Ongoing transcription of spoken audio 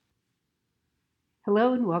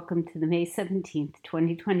Hello and welcome to the May 17th,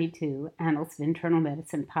 2022 Annals of Internal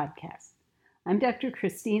Medicine podcast. I'm Dr.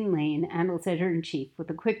 Christine Lane, Annals Editor-in-Chief, with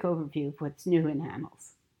a quick overview of what's new in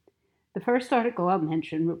Annals. The first article I'll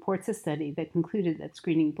mention reports a study that concluded that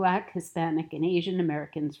screening Black, Hispanic, and Asian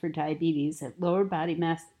Americans for diabetes at lower body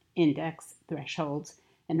mass index thresholds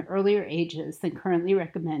and earlier ages than currently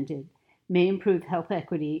recommended may improve health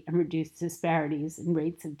equity and reduce disparities in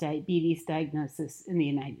rates of diabetes diagnosis in the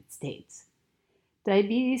United States.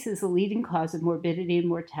 Diabetes is the leading cause of morbidity and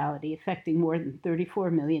mortality, affecting more than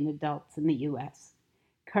 34 million adults in the U.S.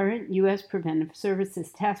 Current U.S. Preventive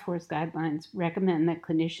Services Task Force guidelines recommend that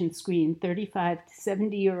clinicians screen 35 to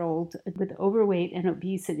 70-year-olds with overweight and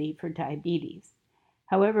obesity for diabetes.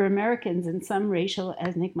 However, Americans and some racial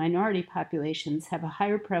ethnic minority populations have a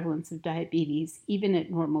higher prevalence of diabetes even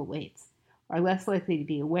at normal weights, are less likely to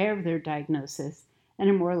be aware of their diagnosis, and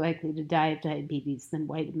are more likely to die of diabetes than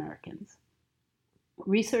white Americans.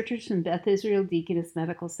 Researchers from Beth Israel Deaconess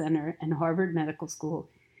Medical Center and Harvard Medical School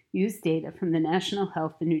used data from the National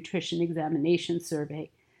Health and Nutrition Examination Survey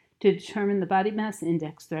to determine the body mass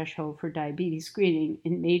index threshold for diabetes screening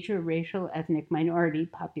in major racial ethnic minority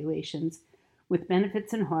populations with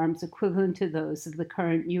benefits and harms equivalent to those of the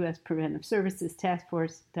current U.S. Preventive Services Task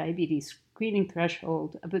Force diabetes screening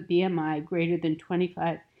threshold of a BMI greater than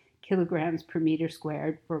 25 kilograms per meter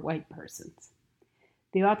squared for white persons.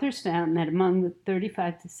 The authors found that among the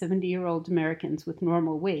 35 to 70-year-old Americans with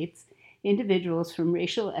normal weights, individuals from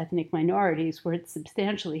racial ethnic minorities were at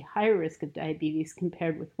substantially higher risk of diabetes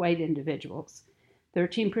compared with white individuals.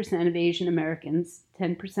 13% of Asian Americans,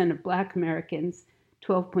 10% of Black Americans,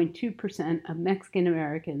 12.2% of Mexican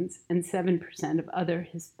Americans, and 7% of other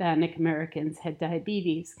Hispanic Americans had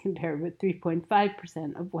diabetes, compared with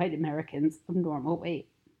 3.5% of white Americans of normal weight.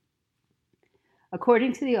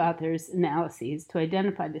 According to the authors' analyses, to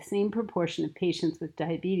identify the same proportion of patients with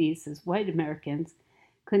diabetes as white Americans,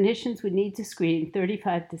 clinicians would need to screen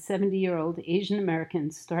 35 to 70-year-old Asian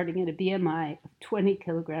Americans starting at a BMI of 20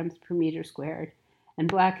 kilograms per meter squared, and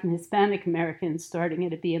Black and Hispanic Americans starting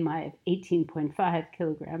at a BMI of 18.5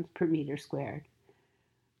 kilograms per meter squared.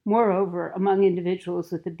 Moreover, among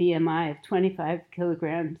individuals with a BMI of 25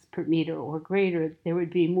 kilograms per meter or greater, there would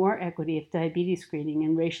be more equity if diabetes screening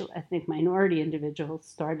in racial ethnic minority individuals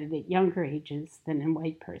started at younger ages than in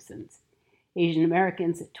white persons. Asian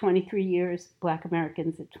Americans at 23 years, Black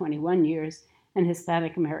Americans at 21 years, and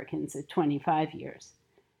Hispanic Americans at 25 years.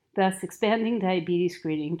 Thus, expanding diabetes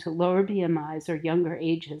screening to lower BMIs or younger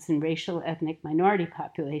ages in racial ethnic minority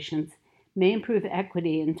populations may improve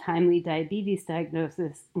equity in timely diabetes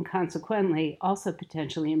diagnosis and consequently also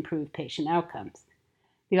potentially improve patient outcomes.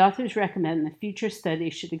 The authors recommend that future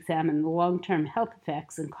studies should examine the long-term health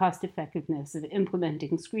effects and cost-effectiveness of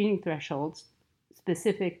implementing screening thresholds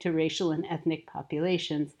specific to racial and ethnic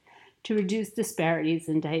populations to reduce disparities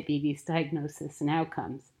in diabetes diagnosis and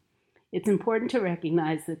outcomes. It's important to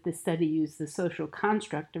recognize that this study used the social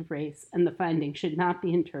construct of race, and the findings should not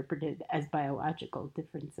be interpreted as biological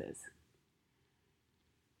differences.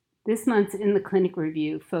 This month's In the Clinic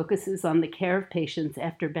review focuses on the care of patients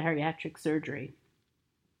after bariatric surgery.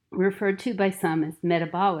 Referred to by some as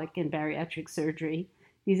metabolic in bariatric surgery,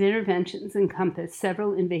 these interventions encompass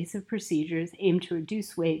several invasive procedures aimed to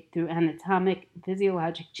reduce weight through anatomic and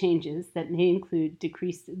physiologic changes that may include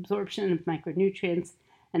decreased absorption of micronutrients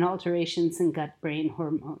and alterations in gut-brain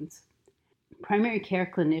hormones. Primary care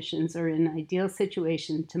clinicians are in an ideal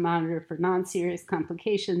situation to monitor for non-serious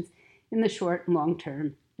complications in the short and long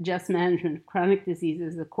term, adjust management of chronic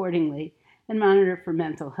diseases accordingly, and monitor for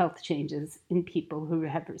mental health changes in people who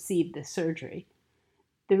have received this surgery.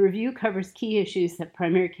 The review covers key issues that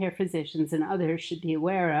primary care physicians and others should be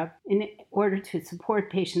aware of in order to support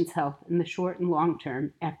patients' health in the short and long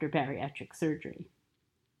term after bariatric surgery.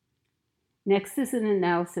 Next is an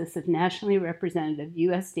analysis of nationally representative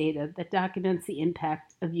U.S. data that documents the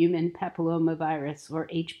impact of human papillomavirus, or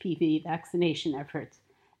HPV, vaccination efforts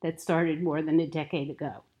that started more than a decade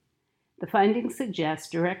ago. The findings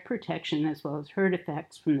suggest direct protection as well as herd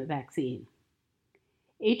effects from the vaccine.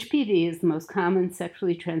 HPV is the most common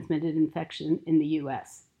sexually transmitted infection in the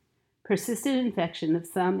U.S. Persistent infection of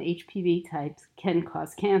some HPV types can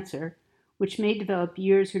cause cancer, which may develop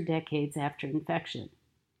years or decades after infection.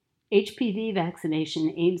 HPV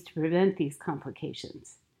vaccination aims to prevent these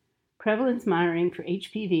complications. Prevalence monitoring for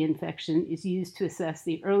HPV infection is used to assess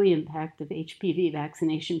the early impact of HPV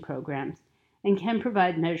vaccination programs and can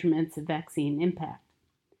provide measurements of vaccine impact.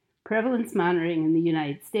 Prevalence monitoring in the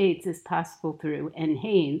United States is possible through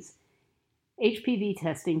NHANES. HPV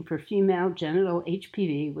testing for female genital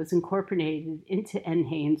HPV was incorporated into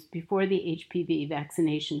NHANES before the HPV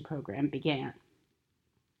vaccination program began.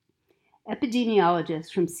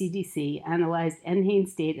 Epidemiologists from CDC analyzed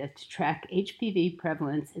NHANES data to track HPV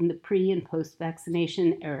prevalence in the pre- and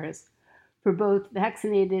post-vaccination eras for both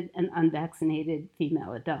vaccinated and unvaccinated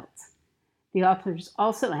female adults. The authors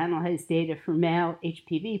also analyzed data for male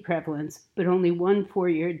HPV prevalence, but only one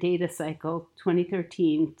 4-year data cycle,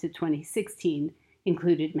 2013 to 2016,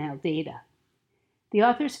 included male data. The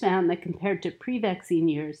authors found that compared to pre-vaccine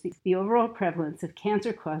years, the overall prevalence of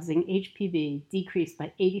cancer-causing HPV decreased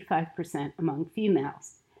by 85% among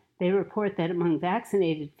females. They report that among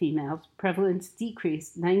vaccinated females, prevalence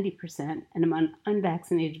decreased 90%, and among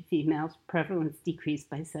unvaccinated females, prevalence decreased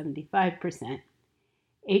by 75%.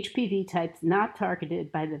 HPV types not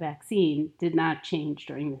targeted by the vaccine did not change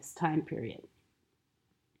during this time period.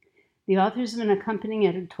 The authors of an accompanying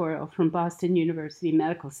editorial from Boston University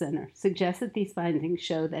Medical Center suggest that these findings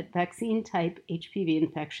show that vaccine-type HPV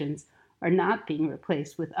infections are not being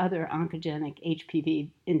replaced with other oncogenic HPV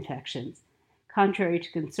infections, contrary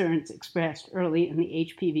to concerns expressed early in the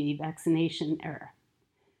HPV vaccination era.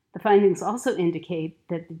 The findings also indicate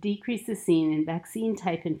that the decreases seen in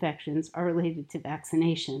vaccine-type infections are related to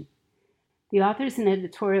vaccination. The authors and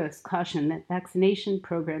editorialists caution that vaccination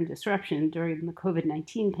program disruption during the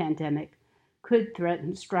COVID-19 pandemic could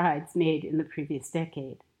threaten strides made in the previous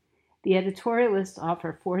decade. The editorialists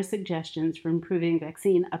offer 4 suggestions for improving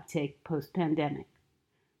vaccine uptake post-pandemic.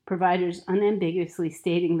 Providers unambiguously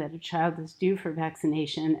stating that a child is due for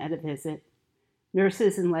vaccination at a visit,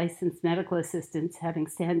 nurses and licensed medical assistants having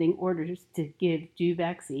standing orders to give due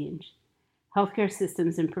vaccines, healthcare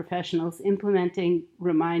systems and professionals implementing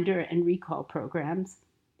reminder and recall programs,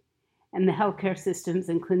 and the healthcare systems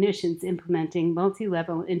and clinicians implementing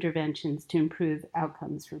multi-level interventions to improve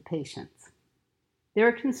outcomes for patients. There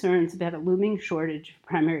are concerns about a looming shortage of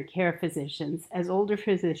primary care physicians as older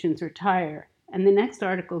physicians retire, and the next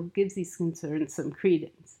article gives these concerns some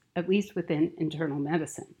credence, at least within internal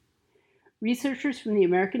medicine. Researchers from the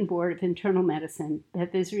American Board of Internal Medicine,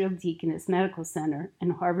 Beth Israel Deaconess Medical Center,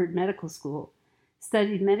 and Harvard Medical School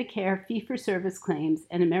studied Medicare fee-for-service claims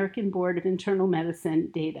and American Board of Internal Medicine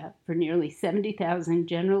data for nearly 70,000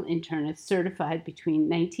 general internists certified between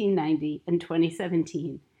 1990 and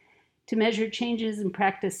 2017 to measure changes in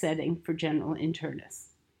practice setting for general internists.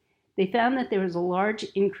 They found that there was a large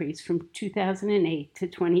increase from 2008 to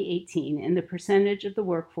 2018 in the percentage of the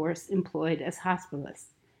workforce employed as hospitalists,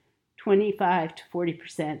 25 to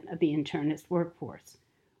 40% of the internist workforce,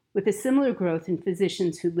 with a similar growth in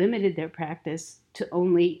physicians who limited their practice to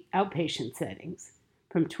only outpatient settings,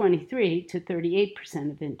 from 23 to 38%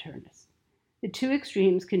 of internists. The two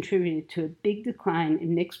extremes contributed to a big decline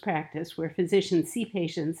in mixed practice where physicians see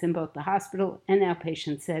patients in both the hospital and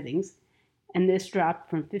outpatient settings, and this dropped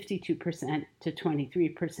from 52% to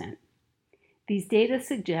 23%. These data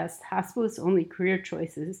suggest hospitalist-only career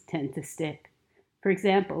choices tend to stick. For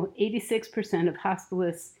example, 86% of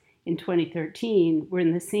hospitalists in 2013 were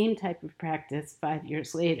in the same type of practice 5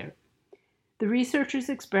 years later. The researchers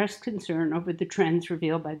expressed concern over the trends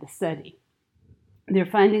revealed by the study. Their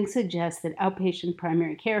findings suggest that outpatient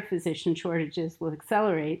primary care physician shortages will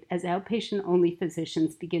accelerate as outpatient-only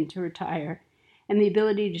physicians begin to retire, and the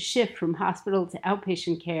ability to shift from hospital to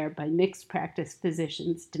outpatient care by mixed practice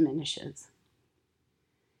physicians diminishes.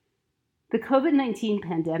 The COVID-19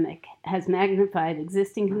 pandemic has magnified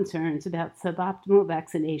existing concerns about suboptimal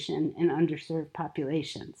vaccination in underserved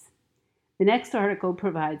populations. The next article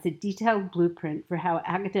provides a detailed blueprint for how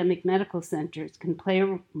academic medical centers can play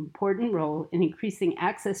an important role in increasing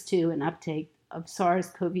access to and uptake of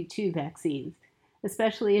SARS-CoV-2 vaccines,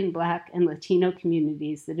 especially in Black and Latino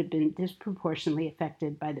communities that have been disproportionately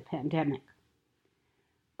affected by the pandemic.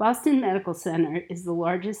 Boston Medical Center is the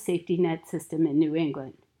largest safety net system in New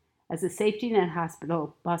England. As a safety net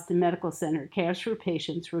hospital, Boston Medical Center cares for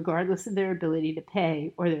patients regardless of their ability to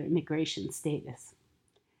pay or their immigration status.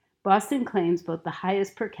 Boston claims both the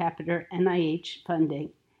highest per capita NIH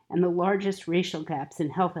funding and the largest racial gaps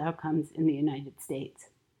in health outcomes in the United States.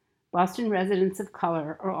 Boston residents of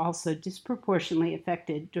color are also disproportionately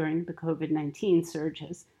affected during the COVID-19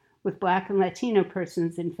 surges, with Black and Latino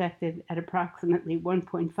persons infected at approximately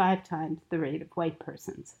 1.5 times the rate of white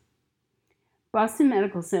persons. Boston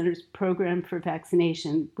Medical Center's program for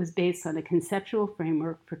vaccination was based on a conceptual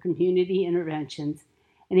framework for community interventions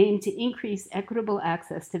and aimed to increase equitable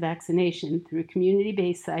access to vaccination through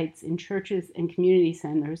community-based sites in churches and community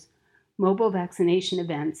centers, mobile vaccination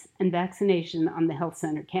events, and vaccination on the health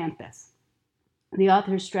center campus. The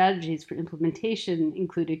author's strategies for implementation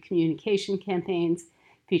included communication campaigns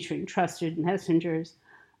featuring trusted messengers,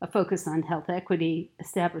 a focus on health equity,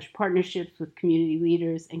 established partnerships with community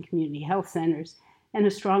leaders and community health centers, and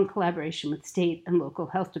a strong collaboration with state and local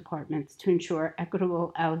health departments to ensure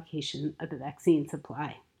equitable allocation of the vaccine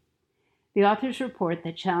supply. The authors report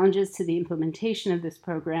that challenges to the implementation of this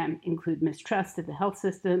program include mistrust of the health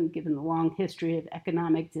system, given the long history of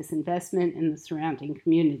economic disinvestment in the surrounding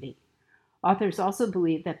community. Authors also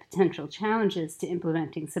believe that potential challenges to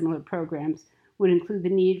implementing similar programs would include the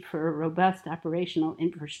need for a robust operational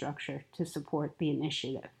infrastructure to support the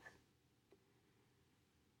initiative.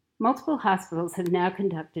 Multiple hospitals have now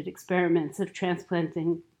conducted experiments of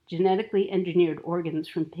transplanting genetically engineered organs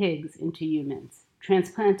from pigs into humans.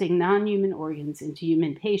 Transplanting non-human organs into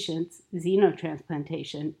human patients,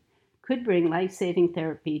 xenotransplantation, could bring life-saving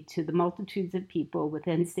therapy to the multitudes of people with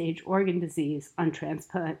end-stage organ disease on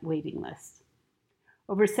transplant waiting lists.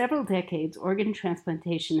 Over several decades, organ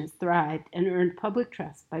transplantation has thrived and earned public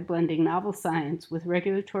trust by blending novel science with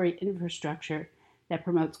regulatory infrastructure that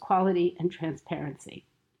promotes quality and transparency.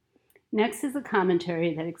 Next is a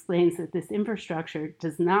commentary that explains that this infrastructure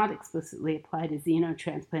does not explicitly apply to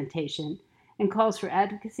xenotransplantation and calls for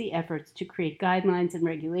advocacy efforts to create guidelines and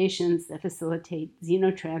regulations that facilitate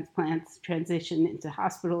xenotransplants transition into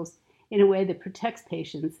hospitals in a way that protects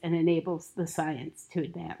patients and enables the science to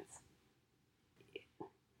advance.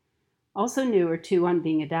 Also new are two On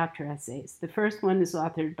Being a Doctor essays. The first one is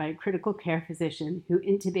authored by a critical care physician who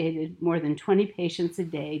intubated more than 20 patients a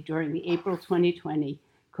day during the April 2020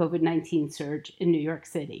 COVID-19 surge in New York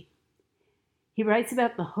City. He writes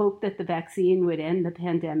about the hope that the vaccine would end the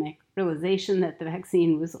pandemic, realization that the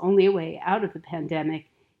vaccine was only a way out of the pandemic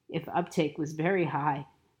if uptake was very high,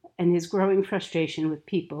 and his growing frustration with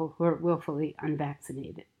people who are willfully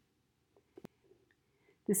unvaccinated.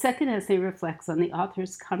 The second essay reflects on the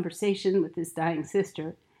author's conversation with his dying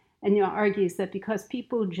sister and argues that because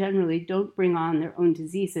people generally don't bring on their own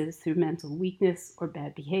diseases through mental weakness or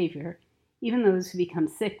bad behavior, even those who become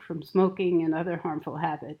sick from smoking and other harmful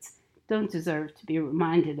habits don't deserve to be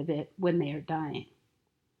reminded of it when they are dying.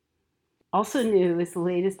 Also new is the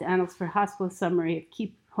latest Annals for Hospice summary of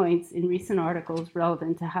key points in recent articles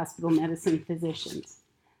relevant to hospital medicine physicians,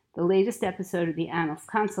 the latest episode of the Annals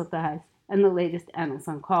Consult Guides, and the latest Annals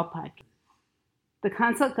on Call podcast. The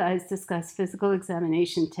Consult Guides discuss physical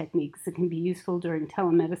examination techniques that can be useful during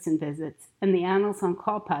telemedicine visits, and the Annals on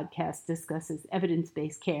Call podcast discusses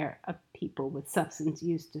evidence-based care of people with substance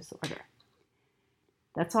use disorder.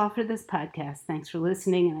 That's all for this podcast. Thanks for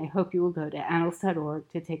listening, and I hope you will go to annals.org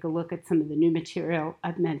to take a look at some of the new material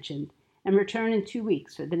I've mentioned and return in 2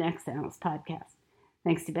 weeks for the next Annals podcast.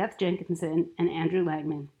 Thanks to Beth Jenkinson and Andrew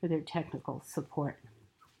Langman for their technical support.